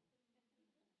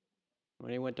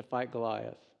when he went to fight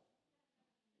Goliath.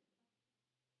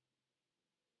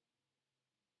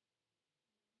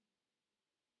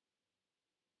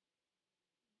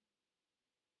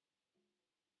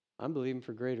 I'm believing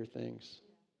for greater things.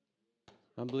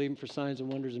 I'm believing for signs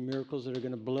and wonders and miracles that are going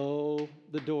to blow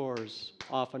the doors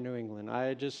off of New England.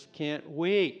 I just can't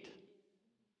wait.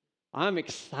 I'm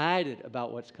excited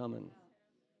about what's coming.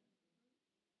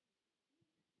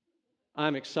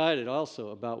 I'm excited also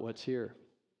about what's here.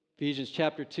 Ephesians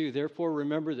chapter 2, therefore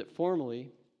remember that formerly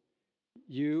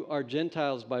you are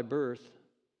Gentiles by birth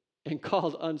and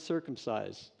called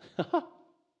uncircumcised.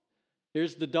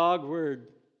 Here's the dog word.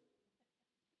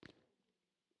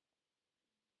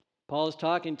 Paul is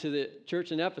talking to the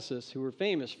church in Ephesus who were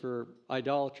famous for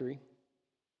idolatry.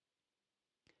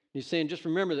 He's saying, just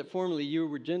remember that formerly you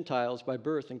were Gentiles by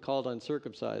birth and called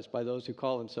uncircumcised by those who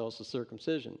call themselves the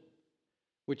circumcision,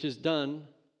 which is done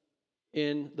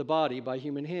in the body by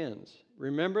human hands.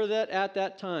 Remember that at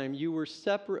that time you were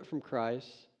separate from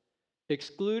Christ,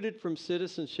 excluded from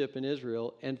citizenship in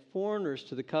Israel, and foreigners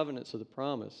to the covenants of the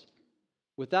promise,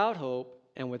 without hope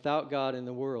and without God in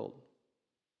the world.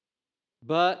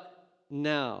 But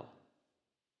now,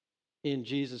 in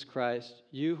Jesus Christ,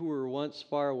 you who were once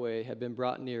far away have been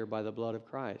brought near by the blood of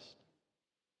Christ.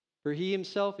 For he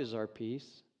himself is our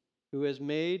peace, who has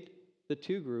made the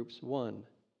two groups one,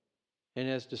 and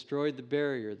has destroyed the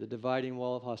barrier, the dividing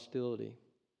wall of hostility,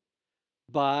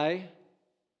 by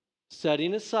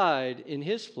setting aside in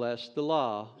his flesh the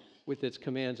law with its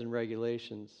commands and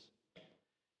regulations.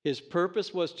 His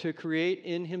purpose was to create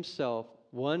in himself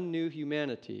one new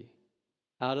humanity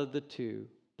out of the two,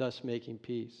 thus making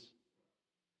peace.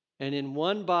 And in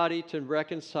one body to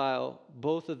reconcile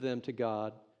both of them to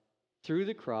God through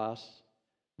the cross,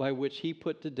 by which he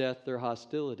put to death their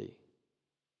hostility.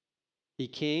 He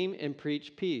came and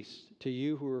preached peace to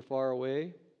you who were far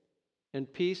away,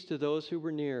 and peace to those who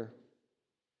were near.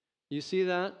 You see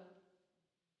that?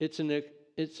 It's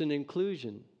an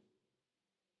inclusion.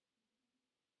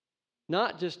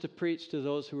 Not just to preach to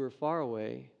those who were far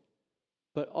away,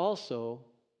 but also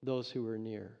those who were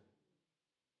near.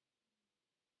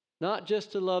 Not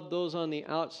just to love those on the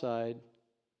outside,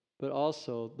 but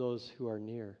also those who are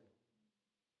near.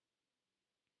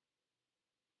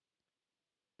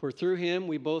 For through him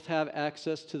we both have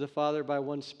access to the Father by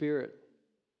one Spirit.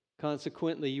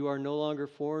 Consequently, you are no longer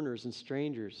foreigners and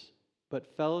strangers,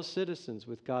 but fellow citizens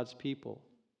with God's people,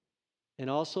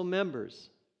 and also members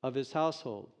of his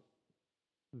household,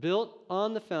 built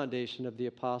on the foundation of the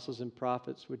apostles and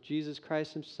prophets, with Jesus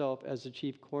Christ himself as the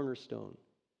chief cornerstone.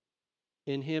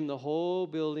 In him the whole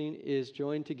building is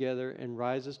joined together and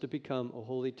rises to become a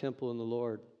holy temple in the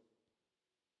Lord.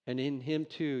 And in him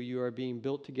too you are being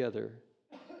built together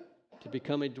to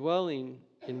become a dwelling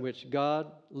in which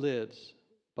God lives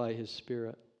by his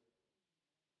Spirit.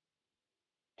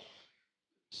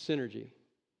 Synergy.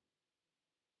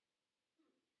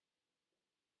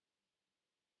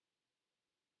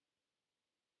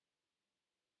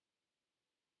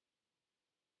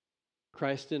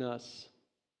 Christ in us,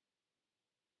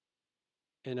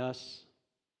 and us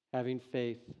having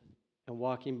faith and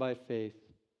walking by faith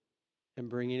and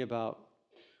bringing about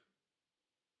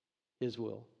his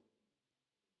will.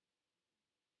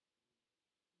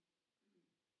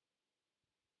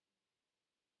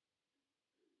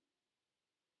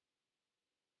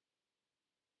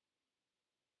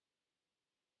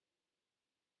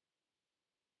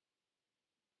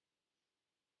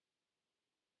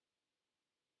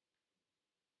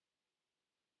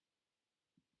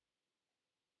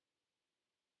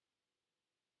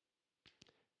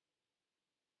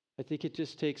 I think it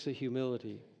just takes a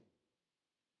humility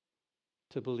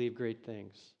to believe great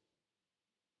things.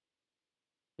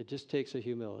 It just takes a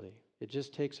humility. It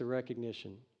just takes a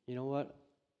recognition. You know what?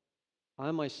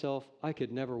 I myself, I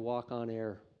could never walk on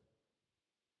air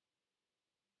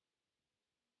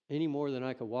any more than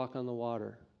I could walk on the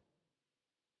water.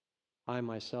 I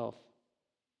myself.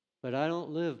 But I don't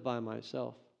live by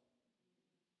myself.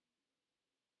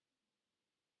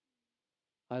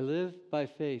 I live by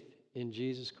faith in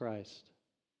Jesus Christ.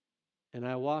 And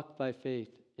I walk by faith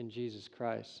in Jesus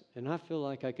Christ. And I feel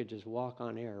like I could just walk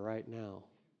on air right now.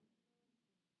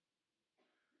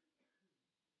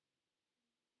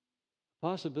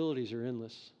 Possibilities are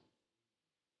endless.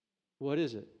 What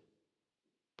is it?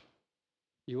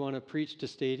 You want to preach to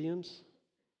stadiums?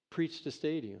 Preach to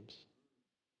stadiums.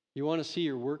 You want to see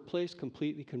your workplace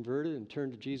completely converted and turn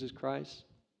to Jesus Christ?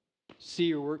 See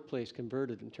your workplace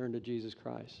converted and turn to Jesus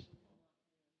Christ.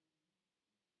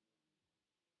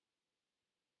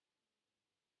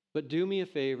 But do me a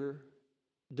favor,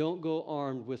 don't go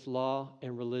armed with law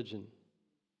and religion.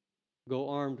 Go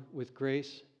armed with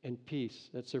grace and peace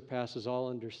that surpasses all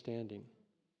understanding.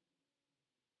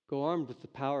 Go armed with the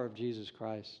power of Jesus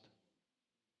Christ.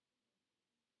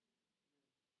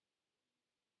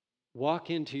 Walk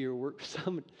into your work.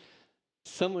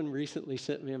 Someone recently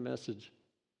sent me a message,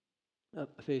 a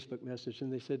Facebook message,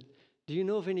 and they said, "Do you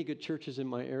know of any good churches in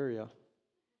my area?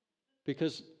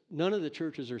 Because none of the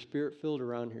churches are spirit-filled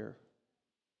around here."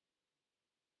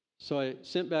 So I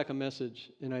sent back a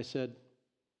message, and I said,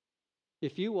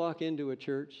 if you walk into a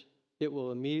church, it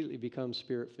will immediately become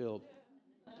spirit-filled.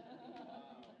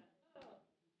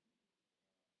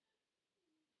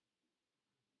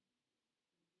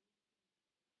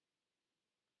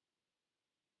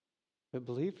 But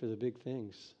believe for the big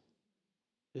things.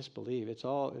 Just believe. It's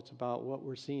about what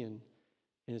we're seeing,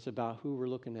 and it's about who we're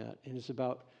looking at, and it's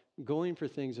about going for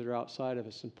things that are outside of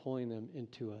us and pulling them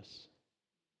into us.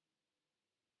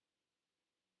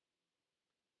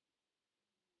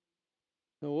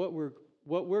 Now, what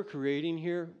we're creating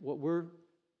here, what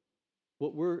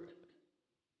we're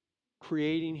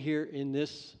creating here in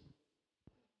this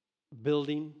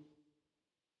building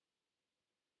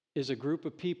is a group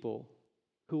of people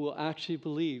who will actually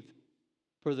believe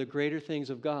for the greater things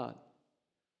of God.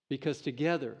 Because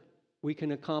together we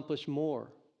can accomplish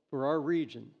more for our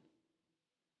region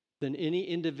than any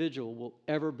individual will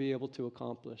ever be able to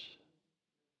accomplish.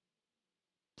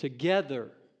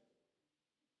 Together,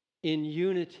 in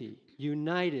unity,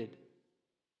 united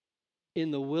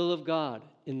in the will of God,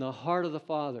 in the heart of the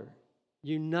Father,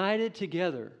 united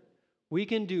together, we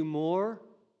can do more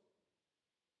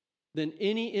than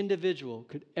any individual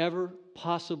could ever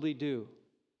possibly do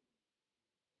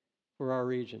for our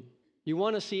region. You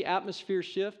want to see atmosphere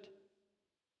shift?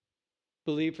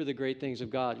 Believe for the great things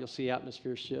of God. You'll see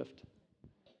atmosphere shift.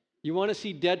 You want to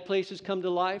see dead places come to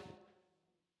life?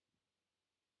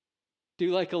 Do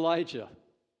like Elijah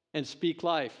and speak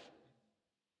life.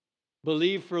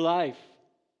 Believe for life.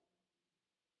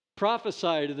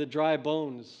 Prophesy to the dry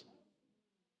bones.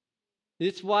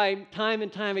 It's why time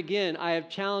and time again I have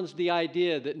challenged the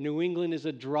idea that New England is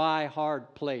a dry,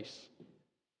 hard place.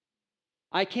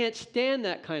 I can't stand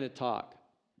that kind of talk.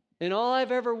 And all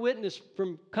I've ever witnessed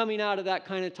from coming out of that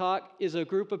kind of talk is a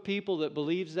group of people that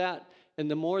believes that,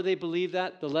 and the more they believe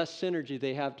that, the less synergy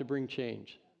they have to bring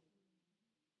change.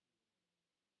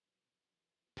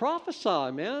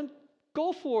 Prophesy, man.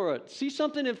 Go for it. See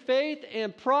something in faith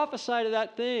and prophesy to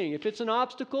that thing. If it's an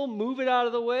obstacle, move it out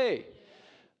of the way.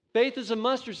 Faith as a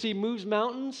mustard seed moves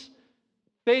mountains.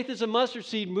 Faith as a mustard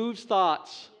seed moves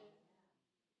thoughts.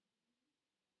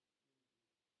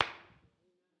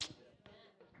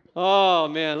 Oh,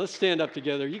 man, let's stand up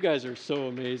together. You guys are so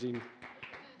amazing.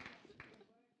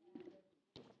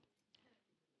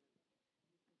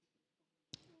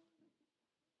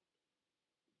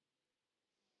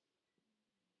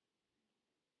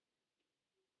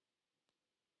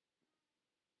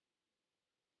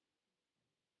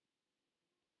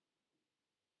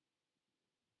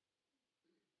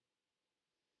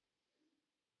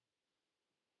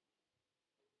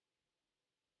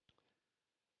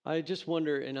 I just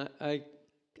wonder, and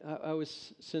I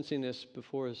was sensing this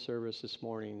before the service this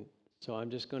morning, so I'm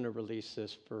just going to release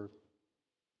this for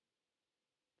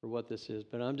what this is.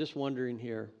 But I'm just wondering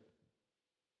here,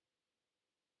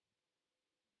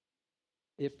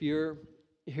 if you're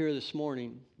here this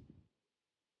morning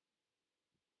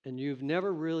and you've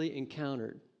never really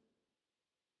encountered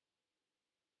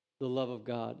the love of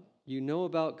God, you know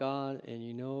about God and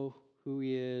you know who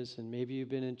He is, and maybe you've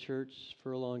been in church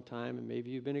for a long time, and maybe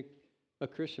you've been a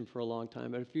Christian for a long time,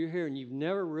 but if you're here and you've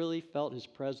never really felt His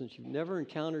presence, you've never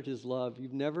encountered His love,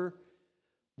 you've never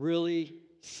really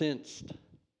sensed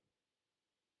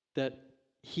that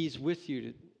He's with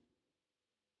you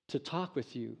to talk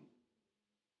with you,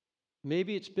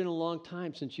 maybe it's been a long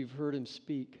time since you've heard Him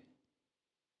speak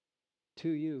to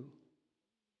you.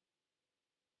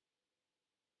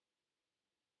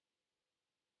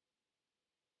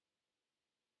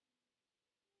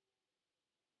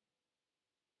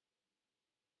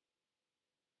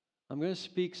 I'm going to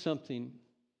speak something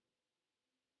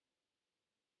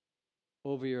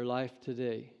over your life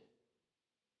today.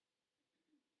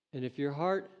 And if your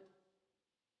heart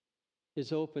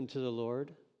is open to the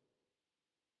Lord,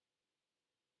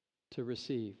 to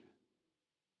receive.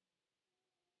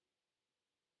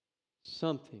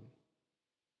 Something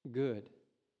good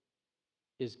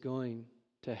is going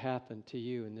to happen to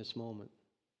you in this moment.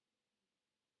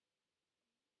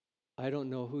 I don't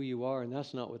know who you are, and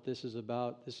that's not what this is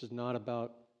about. This is not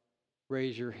about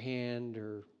raise your hand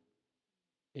or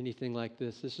anything like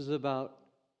this. This is about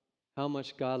how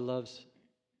much God loves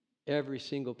every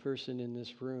single person in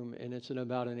this room, and it's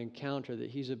about an encounter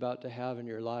that He's about to have in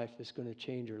your life that's going to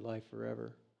change your life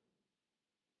forever.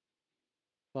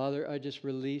 Father, I just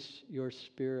release your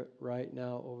Spirit right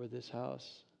now over this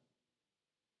house.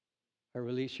 I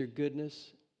release your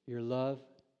goodness, your love,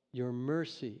 your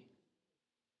mercy,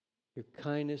 your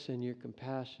kindness, and your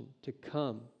compassion to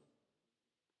come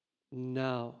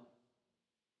now.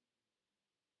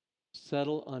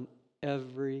 Settle on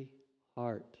every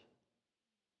heart.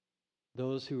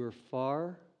 Those who are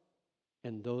far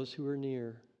and those who are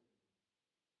near.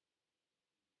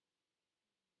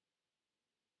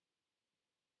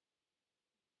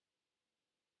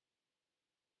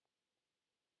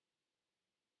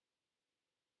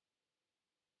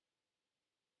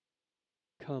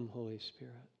 Come, Holy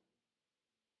Spirit.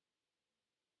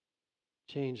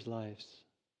 Change lives.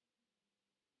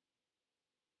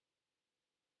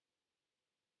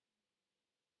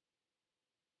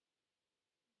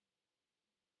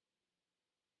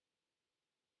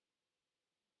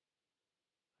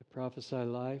 I prophesy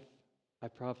life. I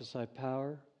prophesy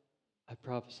power. I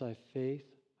prophesy faith.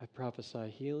 I prophesy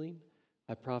healing.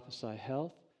 I prophesy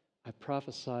health. I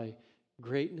prophesy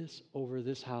greatness over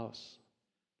this house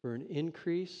for an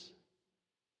increase,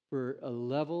 for a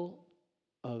level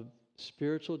of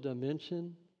spiritual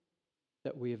dimension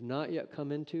that we have not yet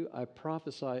come into. I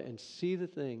prophesy and see the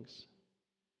things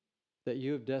that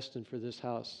you have destined for this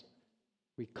house.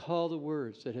 We call the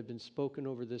words that have been spoken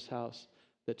over this house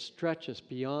that stretch us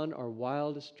beyond our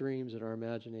wildest dreams and our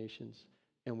imaginations.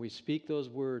 And we speak those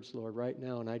words, Lord, right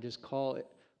now. And I just call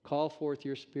forth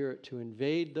your Spirit to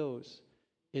invade those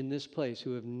in this place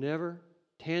who have never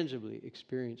tangibly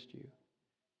experienced you.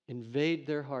 Invade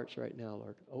their hearts right now,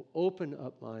 Lord. Open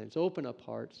up minds, open up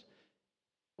hearts,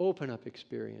 open up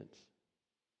experience.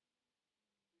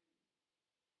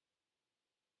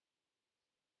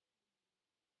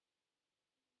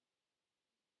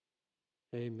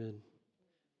 Amen.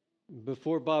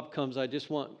 Before Bob comes, I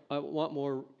want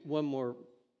one more.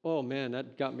 Oh man,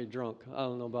 that got me drunk. I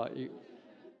don't know about you.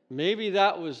 Maybe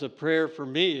that was a prayer for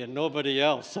me and nobody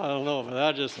else. I don't know, but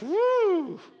that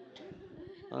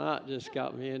just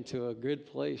got me into a good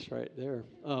place right there.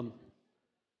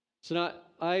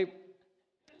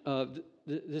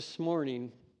 This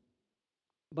morning,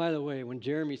 by the way, when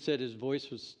Jeremy said his voice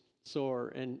was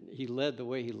sore and he led the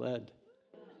way he led,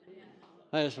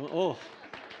 I just went, oh.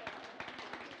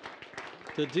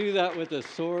 To do that with a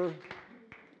sore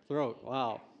throat.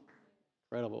 Wow.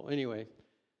 Incredible. Anyway,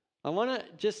 I'm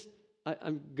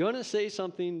going to say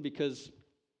something because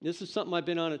this is something I've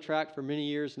been on a track for many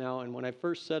years now, and when I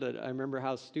first said it, I remember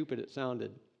how stupid it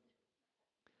sounded.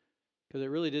 Because it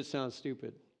really did sound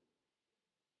stupid.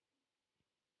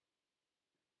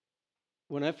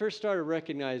 When I first started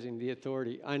recognizing the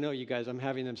authority, I know you guys, I'm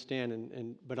having them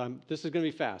stand, but this is going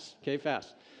to be fast, okay,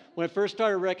 fast. When I first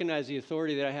started recognizing the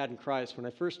authority that I had in Christ, when I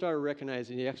first started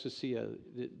recognizing the exousia,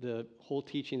 the whole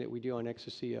teaching that we do on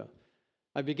exousia,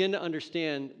 I began to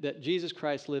understand that Jesus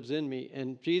Christ lives in me,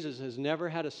 and Jesus has never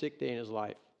had a sick day in his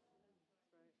life.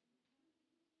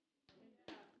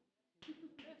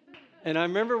 And I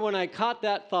remember when I caught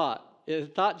that thought, the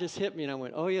thought just hit me, and I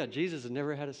went, oh yeah, Jesus has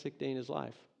never had a sick day in his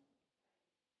life.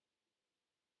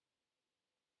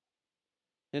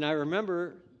 And I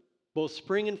remember both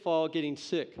spring and fall getting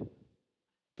sick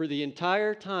for the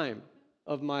entire time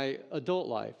of my adult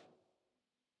life,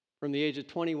 from the age of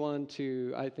 21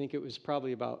 to I think it was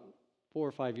probably about 4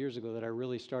 or 5 years ago that I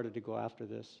really started to go after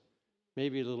this,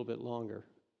 maybe a little bit longer.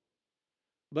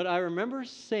 But I remember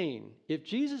saying, if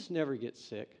Jesus never gets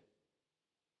sick,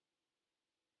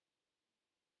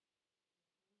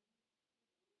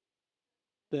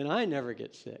 then I never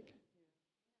get sick.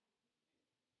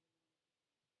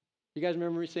 You guys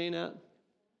remember me saying that?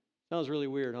 Sounds really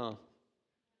weird, huh?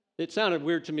 It sounded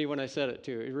weird to me when I said it,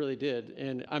 too. It really did.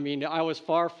 And, I mean, I was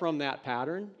far from that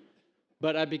pattern,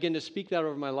 but I began to speak that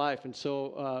over my life. And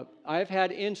so I've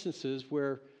had instances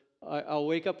where I'll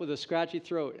wake up with a scratchy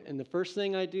throat, and the first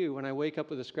thing I do when I wake up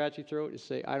with a scratchy throat is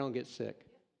say, I don't get sick.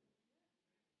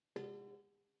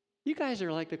 You guys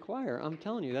are like the choir. I'm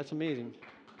telling you, that's amazing.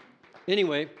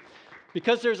 Anyway,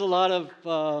 because there's a lot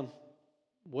of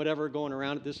whatever going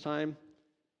around at this time,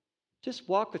 just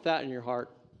walk with that in your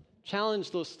heart. Challenge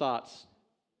those thoughts.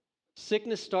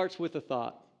 Sickness starts with a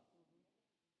thought.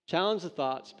 Challenge the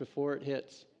thoughts before it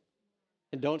hits.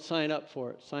 And don't sign up for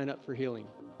it. Sign up for healing.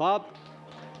 Bob?